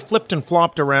he's actually flipped and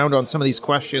flopped around on some of these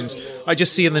questions. I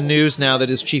just see in the news now that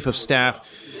his chief of staff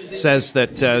says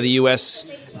that the U.S.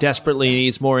 desperately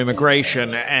needs more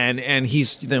immigration, and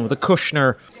he's, the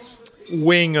Kushner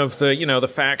wing of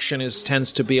the faction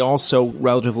tends to be also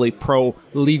relatively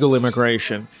pro-legal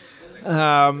immigration.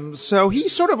 So he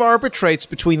sort of arbitrates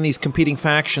between these competing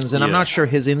factions, and I'm not sure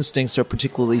his instincts are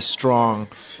particularly strong.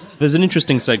 There's an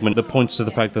interesting segment that points to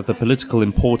the fact that the political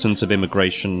importance of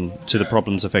immigration to the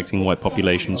problems affecting white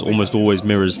populations almost always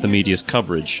mirrors the media's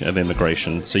coverage of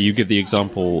immigration. So you give the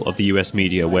example of the US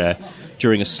media where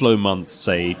during a slow month,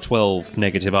 say 12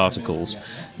 negative articles,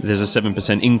 there's a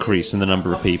 7% increase in the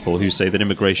number of people who say that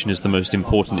immigration is the most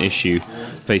important issue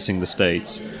facing the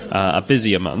states. A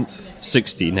busier month,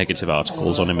 60 negative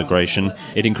articles on immigration,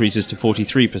 it increases to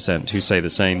 43% who say the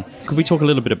same. Could we talk a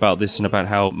little bit about this and about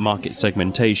how market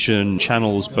segmentation,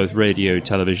 channels, both radio,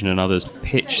 television and others,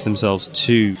 pitch themselves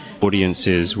to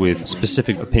audiences with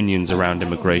specific opinions around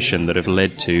immigration that have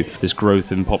led to this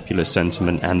growth in populist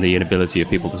sentiment and the inability of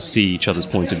people to see each other's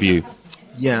point of view?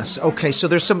 Yes. Okay. So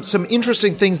there's some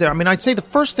interesting things there. I mean, I'd say the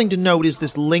first thing to note is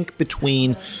this link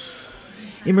between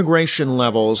immigration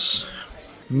levels,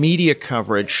 media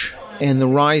coverage, and the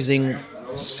rising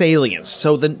salience.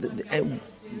 So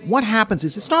what happens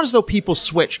is it's not as though people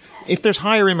switch. If there's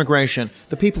higher immigration,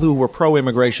 the people who were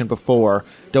pro-immigration before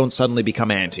don't suddenly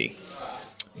become anti.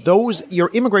 Your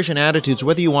immigration attitudes,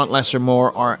 whether you want less or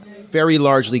more, are very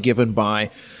largely given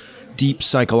by deep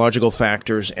psychological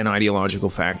factors and ideological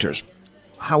factors.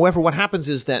 However, what happens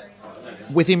is that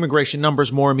with immigration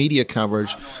numbers, more media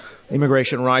coverage,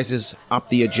 immigration rises up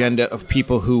the agenda of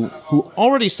people who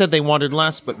already said they wanted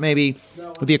less, but maybe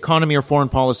the economy or foreign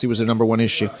policy was their number one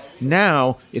issue.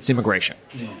 Now it's immigration.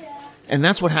 And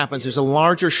that's what happens. There's a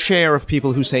larger share of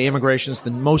people who say immigration is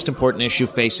the most important issue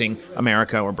facing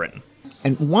America or Britain.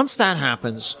 And once that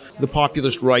happens, the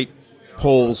populist right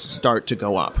polls start to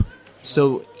go up.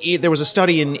 So there was a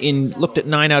study looked at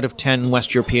 9 out of 10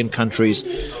 West European countries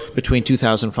between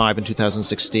 2005 and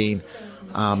 2016.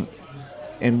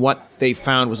 And what they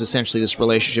found was essentially this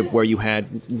relationship where you had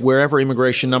wherever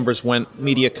immigration numbers went,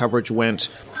 media coverage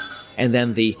went, and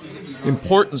then the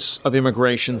importance of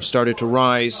immigration started to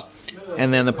rise,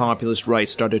 and then the populist right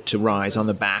started to rise on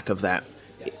the back of that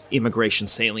immigration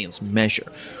salience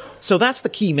measure. So that's the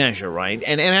key measure, right?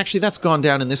 And actually that's gone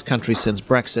down in this country since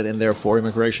Brexit, and therefore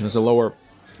immigration is a lower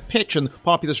pitch, and the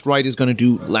populist right is going to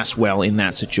do less well in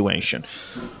that situation.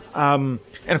 And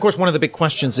of course, one of the big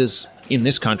questions is, in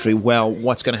this country, well,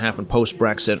 what's going to happen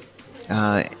post-Brexit?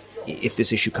 If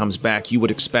this issue comes back, you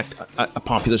would expect a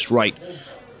populist right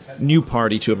new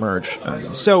party to emerge.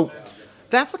 So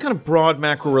that's the kind of broad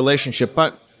macro relationship.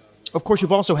 But, of course,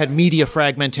 you've also had media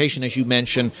fragmentation, as you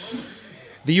mentioned.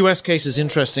 The U.S. case is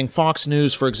interesting. Fox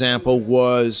News, for example,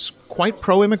 was quite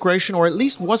pro-immigration, or at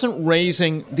least wasn't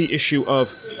raising the issue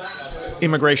of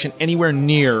immigration anywhere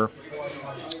near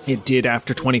it did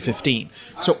after 2015.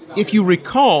 So if you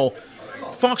recall,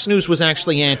 Fox News was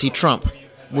actually anti-Trump,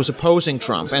 was opposing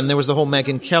Trump, and there was the whole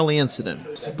Megyn Kelly incident.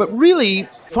 But really,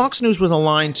 Fox News was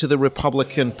aligned to the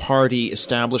Republican Party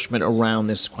establishment around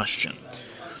this question.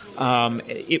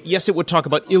 Yes, it would talk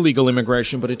about illegal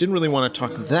immigration, but it didn't really want to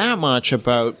talk that much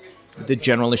about the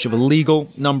general issue of illegal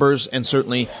numbers, and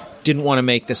certainly didn't want to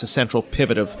make this a central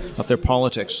pivot of their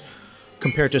politics,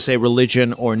 compared to, say,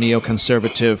 religion or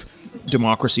neoconservative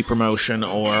democracy promotion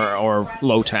or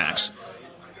low tax.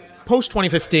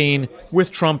 Post-2015,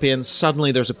 with Trump in,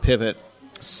 suddenly there's a pivot.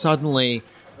 Suddenly,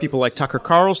 people like Tucker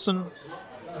Carlson,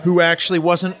 who actually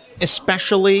wasn't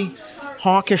especially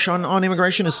hawkish on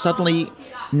immigration, is suddenly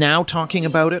now talking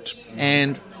about it,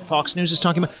 and Fox News is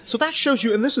talking about it. So that shows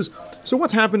you, and this is, so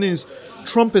what's happened is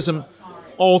Trumpism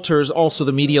alters also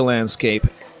the media landscape,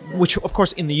 which, of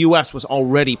course, in the U.S. was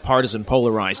already partisan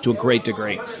polarized to a great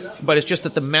degree. But it's just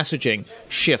that the messaging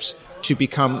shifts to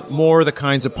become more the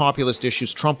kinds of populist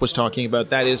issues Trump was talking about.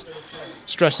 That is,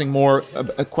 stressing more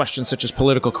questions such as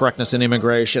political correctness and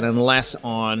immigration, and less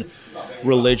on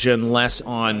religion, less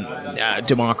on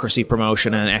democracy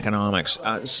promotion and economics.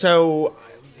 So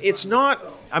it's not,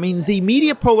 I mean, the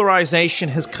media polarization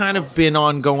has kind of been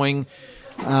ongoing.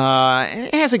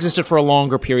 It has existed for a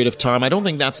longer period of time. I don't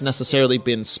think that's necessarily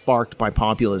been sparked by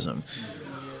populism.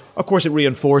 Of course, it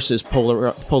reinforces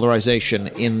polarization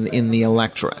in the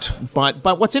electorate. But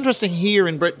what's interesting here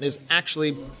in Britain is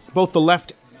actually both the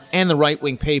left and the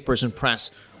right-wing papers and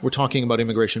press were talking about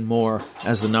immigration more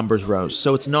as the numbers rose.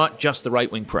 So it's not just the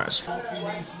right-wing press.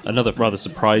 Another rather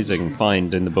surprising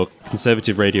find in the book,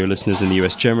 conservative radio listeners in the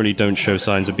US generally don't show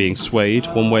signs of being swayed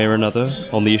one way or another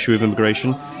on the issue of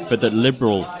immigration, but that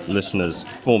liberal listeners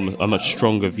form a much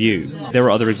stronger view. There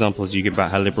are other examples you give about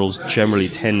how liberals generally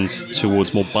tend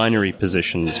towards more binary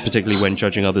positions, particularly when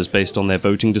judging others based on their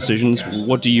voting decisions.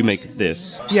 What do you make of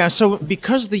this? Yeah, so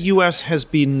because the US has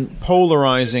been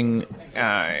polarizing,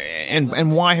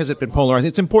 and why has it been polarized?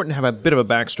 It's important to have a bit of a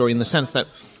backstory in the sense that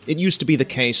it used to be the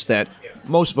case that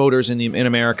most voters in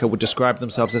America would describe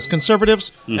themselves as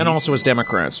conservatives and also as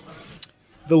Democrats.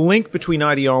 The link between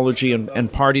ideology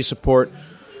and party support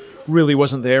really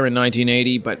wasn't there in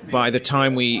 1980, but by the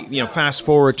time we fast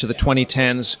forward to the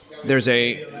 2010s, there's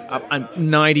a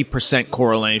 90%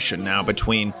 correlation now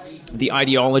between the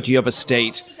ideology of a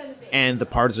state and the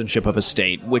partisanship of a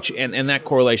state, which and that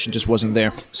correlation just wasn't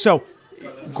there. So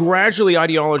gradually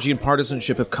ideology and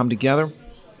partisanship have come together.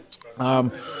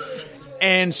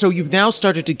 And so you've now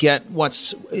started to get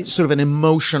what's sort of an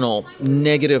emotional,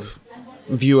 negative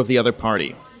view of the other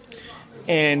party.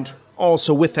 And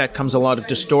also with that comes a lot of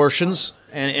distortions,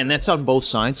 and that's on both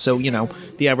sides. So,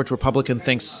 the average Republican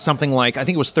thinks something like, I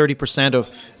think it was 30%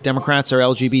 of Democrats are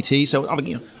LGBT. So,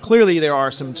 clearly there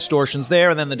are some distortions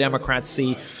there, and then the Democrats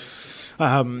see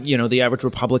the average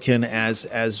Republican as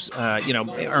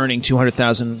earning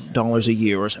 $200,000 a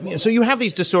year or something. So you have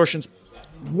these distortions.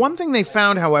 One thing they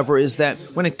found, however, is that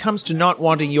when it comes to not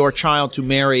wanting your child to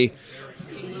marry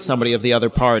somebody of the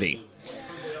other party,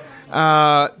 there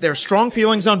are strong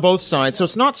feelings on both sides. So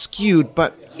it's not skewed,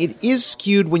 but it is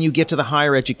skewed when you get to the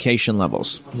higher education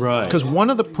levels. Right. Because one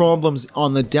of the problems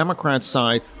on the Democrat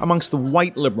side amongst the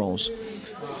white liberals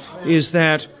is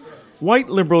that white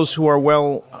liberals who are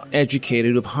well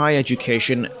educated, of high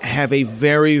education, have a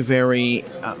very, very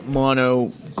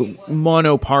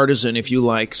monopartisan, if you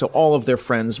like. So all of their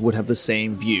friends would have the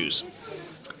same views.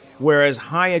 Whereas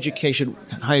high educated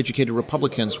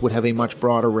Republicans would have a much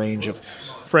broader range of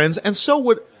friends, and so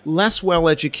would less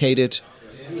well-educated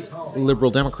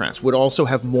liberal Democrats would also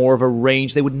have more of a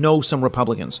range. They would know some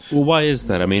Republicans. Well, why is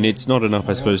that? I mean, it's not enough,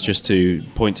 I suppose, just to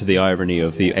point to the irony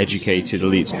of the educated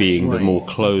elites being the more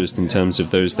closed in terms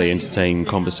of those they entertain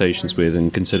conversations with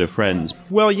and consider friends.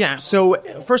 Well, yeah. So,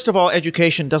 first of all,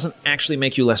 education doesn't actually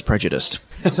make you less prejudiced.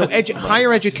 So,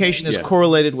 higher education is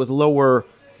correlated with lower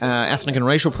ethnic and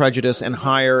racial prejudice and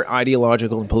higher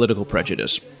ideological and political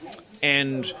prejudice.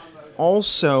 And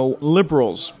also,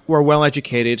 liberals who are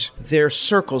well-educated, their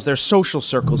social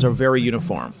circles are very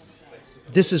uniform.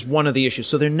 This is one of the issues.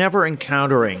 So they're never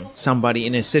encountering somebody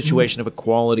in a situation of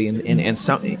equality and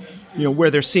some,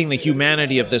 where they're seeing the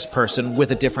humanity of this person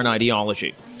with a different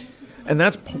ideology. And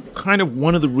that's kind of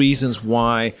one of the reasons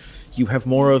why you have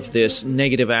more of this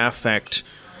negative affect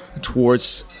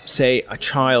towards, say, a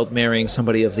child marrying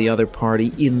somebody of the other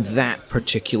party in that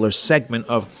particular segment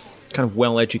of kind of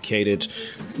well-educated,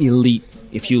 elite,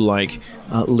 if you like,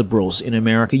 liberals in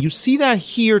America. You see that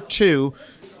here, too,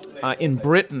 in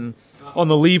Britain. On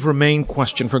the Leave Remain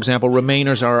question, for example,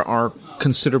 Remainers are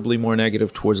considerably more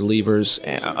negative towards Leavers,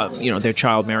 their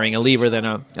child marrying a Leaver than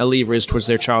a Leaver is towards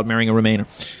their child marrying a Remainer.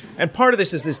 And part of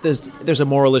this is there's a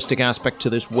moralistic aspect to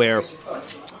this where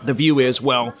the view is,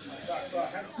 well,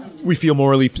 we feel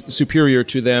morally superior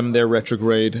to them, they're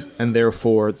retrograde, and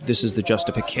therefore this is the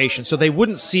justification. So they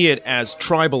wouldn't see it as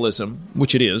tribalism,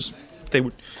 which it is. They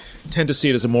would tend to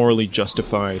see it as a morally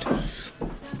justified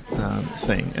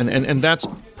thing. And that's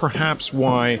perhaps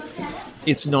why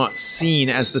it's not seen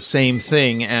as the same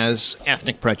thing as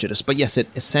ethnic prejudice. But yes, it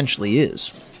essentially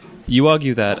is. You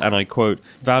argue that, and I quote,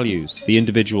 values, the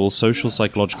individual social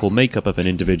psychological makeup of an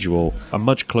individual, are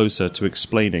much closer to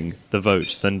explaining the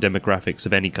vote than demographics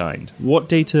of any kind. What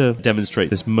data demonstrate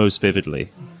this most vividly?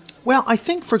 Well, I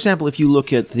think, for example, if you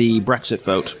look at the Brexit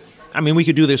vote, I mean, we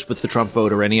could do this with the Trump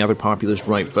vote or any other populist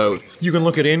right vote. You can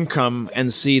look at income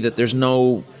and see that there's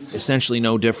essentially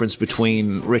no difference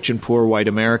between rich and poor white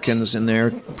Americans in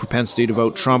their propensity to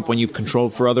vote Trump when you've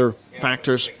controlled for other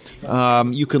factors.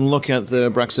 You can look at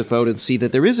the Brexit vote and see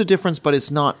that there is a difference, but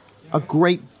it's not a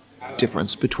great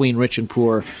difference between rich and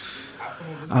poor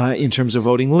in terms of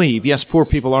voting Leave. Yes, poor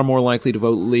people are more likely to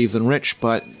vote Leave than rich,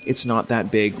 but it's not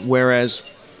that big. Whereas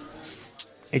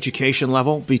education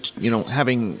level,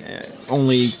 having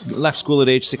only left school at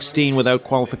age 16 without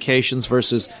qualifications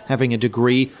versus having a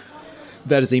degree,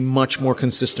 that is a much more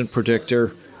consistent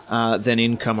predictor than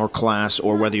income or class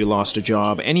or whether you lost a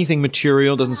job. Anything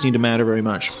material doesn't seem to matter very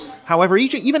much. However,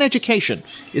 even education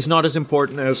is not as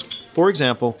important as, for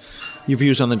example, your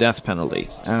views on the death penalty.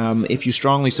 If you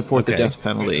strongly support the death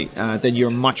penalty, then you're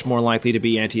much more likely to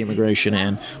be anti-immigration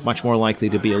and much more likely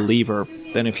to be a leaver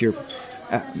than if you're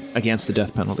against the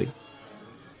death penalty.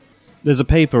 There's a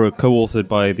paper co-authored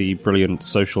by the brilliant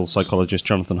social psychologist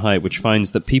Jonathan Haidt, which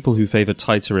finds that people who favor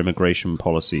tighter immigration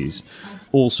policies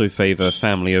also favor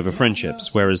family over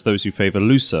friendships, whereas those who favor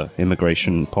looser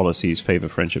immigration policies favor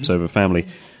friendships over family.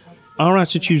 Are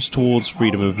attitudes towards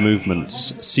freedom of movement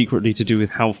secretly to do with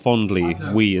how fondly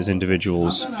we as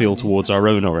individuals feel towards our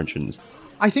own origins?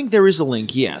 I think there is a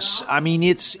link, yes. I mean,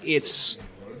 it's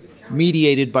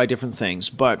mediated by different things.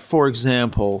 But, for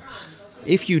example,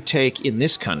 if you take in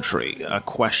this country a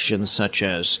question such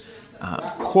as,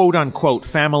 quote-unquote,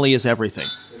 family is everything,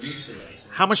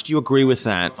 how much do you agree with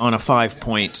that on a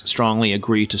 5-point strongly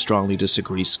agree to strongly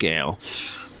disagree scale?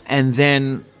 And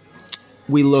then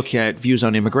we look at views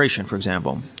on immigration, for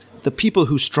example. The people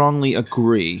who strongly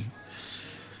agree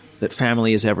that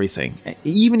family is everything,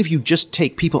 even if you just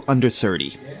take people under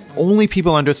 30, only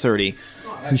people under 30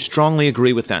 who strongly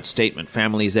agree with that statement,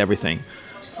 family is everything,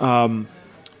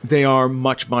 they are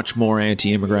much, much more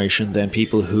anti-immigration than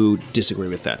people who disagree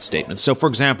with that statement. So, for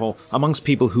example, amongst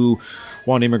people who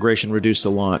want immigration reduced a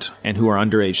lot and who are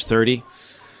under age 30,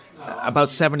 about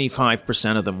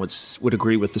 75% of them would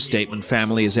agree with the statement,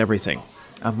 family is everything.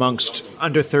 Amongst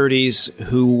under 30s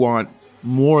who want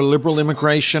more liberal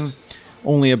immigration,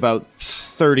 only about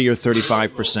 30 or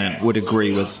 35% would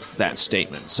agree with that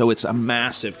statement. So it's a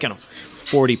massive kind of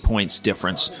 40 points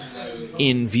difference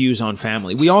in views on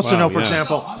family. We also know, for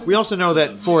example,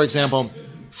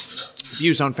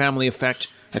 views on family affect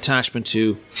attachment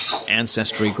to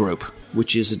ancestry group,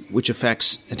 which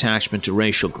affects attachment to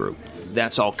racial group.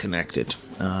 That's all connected.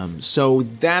 So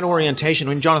that orientation,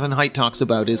 when Jonathan Haidt talks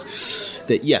about, is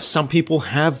that yes, some people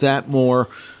have that more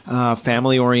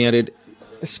family-oriented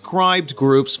ascribed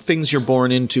groups, things you're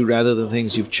born into rather than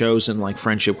things you've chosen, like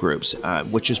friendship groups,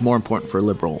 which is more important for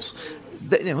liberals.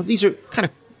 These are kind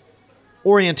of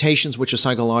orientations which are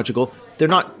psychological. They're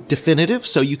not definitive,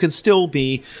 so you can still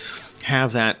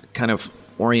have that kind of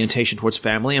orientation towards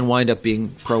family and wind up being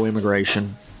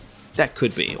pro-immigration. That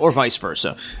could be, or vice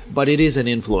versa. But it is an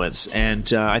influence,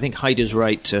 and I think Haidt is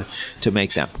right to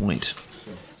make that point.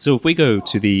 So if we go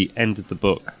to the end of the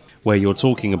book, where you're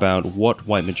talking about what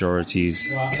white majorities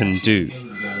can do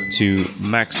to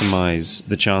maximize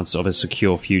the chance of a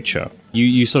secure future.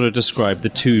 You sort of describe the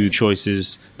two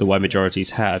choices the white majorities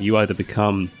have. You either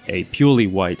become a purely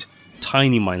white,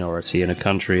 tiny minority in a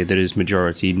country that is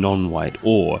majority non-white,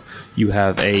 or you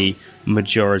have a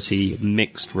majority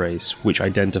mixed race which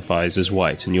identifies as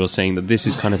white. And you're saying that this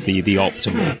is kind of the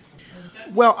optimal.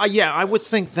 Well, I would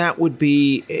think that would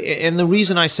be, and the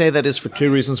reason I say that is for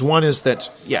two reasons. One is that,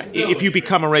 if you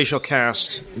become a racial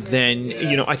caste, then,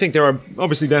 I think there are,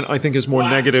 obviously that I think is more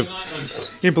negative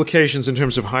implications in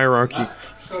terms of hierarchy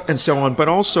and so on. But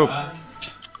also,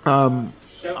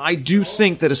 I do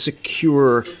think that a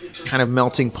secure kind of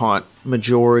melting pot,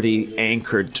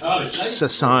 majority-anchored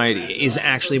society is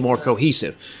actually more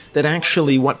cohesive. That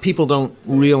actually what people don't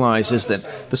realize is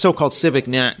that the so-called civic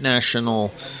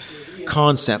national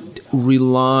concept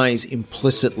relies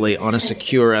implicitly on a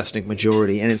secure ethnic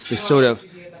majority, and it's this sort of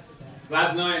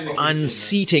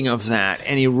unseating of that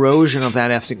and erosion of that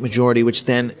ethnic majority, which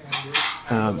then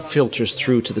filters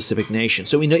through to the civic nation.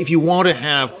 So if you want to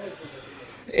have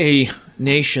a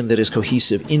nation that is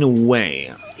cohesive in a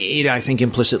way, it, I think,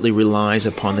 implicitly relies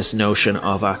upon this notion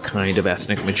of a kind of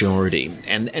ethnic majority.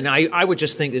 And I would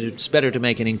just think that it's better to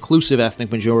make an inclusive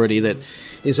ethnic majority that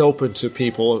is open to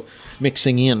people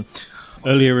mixing in.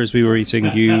 Earlier, as we were eating,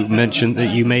 you mentioned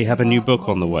that you may have a new book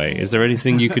on the way. Is there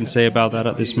anything you can say about that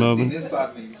at this moment?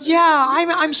 Yeah,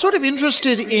 I'm sort of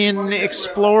interested in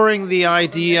exploring the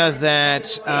idea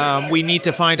that we need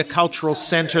to find a cultural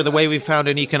center the way we found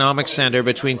an economic center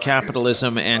between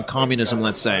capitalism and communism,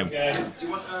 let's say.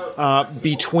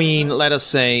 Between, let us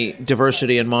say,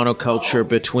 diversity and monoculture,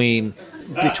 between,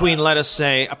 let us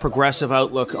say, a progressive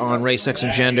outlook on race, sex,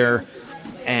 and gender,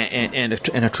 and a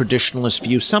traditionalist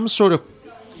view, some sort of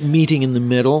meeting in the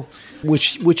middle,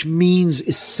 which means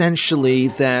essentially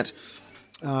that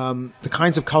the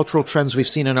kinds of cultural trends we've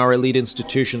seen in our elite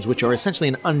institutions, which are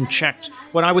essentially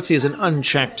what I would say is an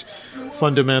unchecked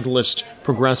fundamentalist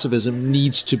progressivism,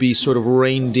 needs to be sort of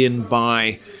reined in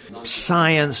by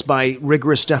science, by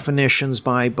rigorous definitions,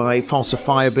 by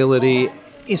falsifiability.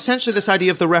 Essentially, this idea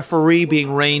of the referee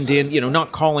being reined in,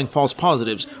 not calling false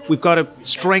positives. We've got to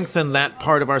strengthen that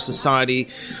part of our society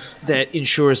that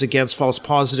ensures against false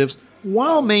positives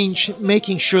while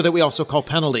making sure that we also call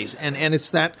penalties. And it's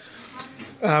that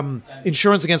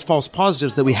insurance against false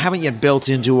positives that we haven't yet built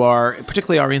into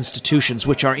particularly our institutions,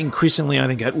 which are increasingly, I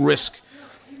think, at risk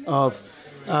of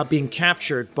being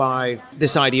captured by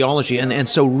this ideology. And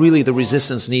so really the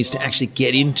resistance needs to actually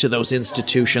get into those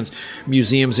institutions,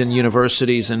 museums and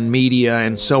universities and media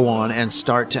and so on, and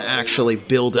start to actually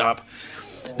build up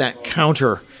that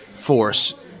counter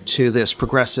force to this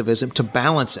progressivism to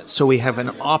balance it, so we have an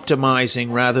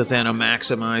optimizing rather than a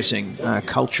maximizing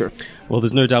culture. Well,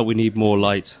 there's no doubt we need more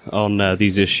light on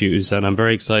these issues, and I'm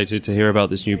very excited to hear about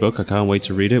this new book. I can't wait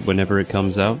to read it whenever it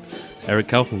comes out. Eric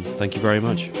Kaufmann, thank you very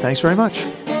much. Thanks very much.